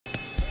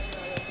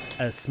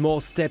A small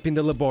step in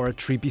the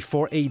laboratory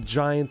before a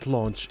giant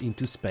launch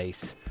into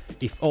space.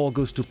 If all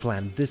goes to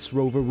plan, this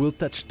rover will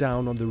touch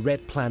down on the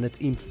red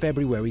planet in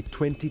February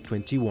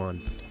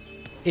 2021.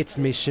 Its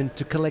mission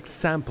to collect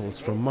samples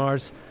from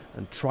Mars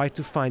and try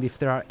to find if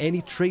there are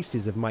any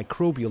traces of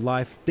microbial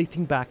life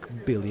dating back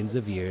billions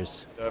of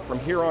years. From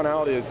here on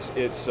out, it's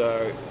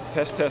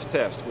test, test,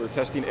 test. We're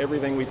testing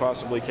everything we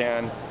possibly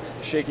can,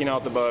 shaking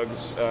out the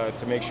bugs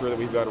to make sure that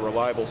we've got a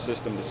reliable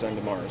system to send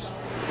to Mars.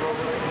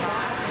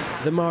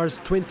 The Mars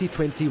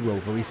 2020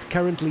 rover is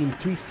currently in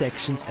 3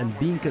 sections and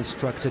being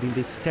constructed in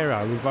this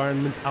sterile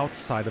environment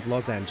outside of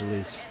Los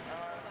Angeles.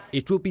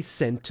 It will be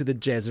sent to the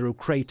Jazeera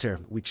crater,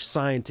 which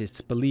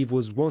scientists believe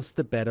was once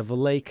the bed of a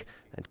lake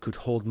and could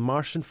hold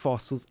Martian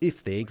fossils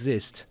if they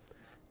exist.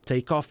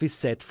 Takeoff is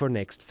set for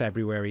next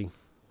February.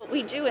 What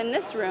we do in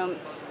this room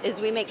is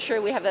we make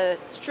sure we have a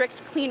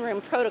strict clean room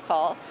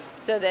protocol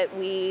so that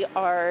we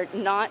are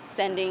not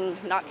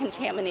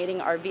contaminating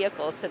our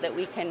vehicles, so that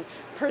we can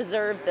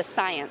preserve the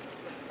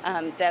science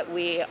that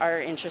we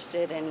are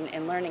interested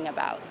in learning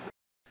about.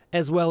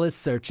 As well as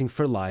searching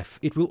for life,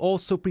 it will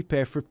also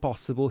prepare for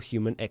possible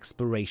human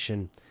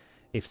exploration.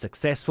 If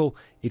successful,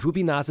 it will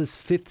be NASA's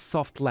 5th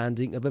soft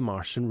landing of a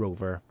Martian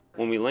rover.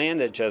 When we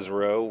land at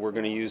Jazeera, we're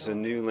going to use a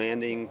new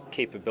landing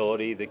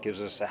capability that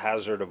gives us a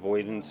hazard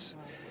avoidance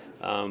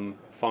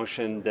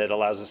function that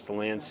allows us to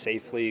land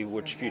safely,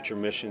 which future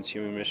missions,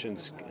 human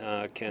missions,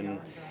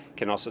 can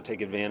also take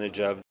advantage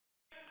of.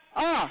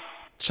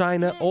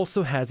 China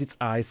also has its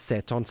eyes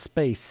set on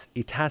space.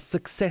 It has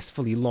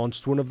successfully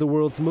launched one of the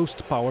world's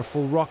most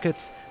powerful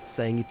rockets,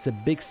 saying it's a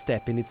big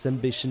step in its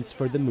ambitions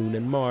for the Moon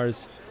and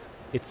Mars.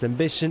 Its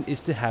ambition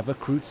is to have a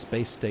crewed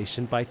space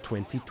station by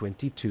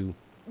 2022.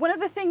 One of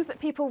the things that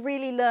people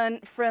really learn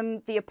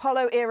from the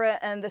Apollo era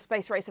and the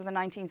space race of the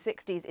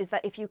 1960s is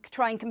that if you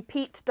try and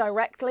compete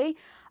directly,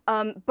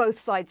 both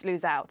sides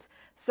lose out.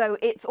 So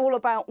it's all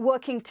about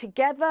working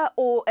together,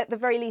 or at the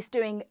very least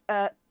doing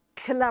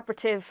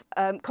collaborative,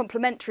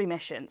 complementary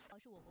missions.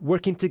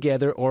 Working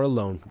together or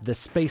alone, the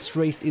space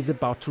race is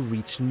about to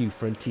reach new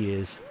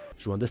frontiers.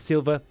 Joao da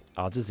Silva,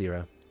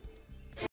 Aljazeera.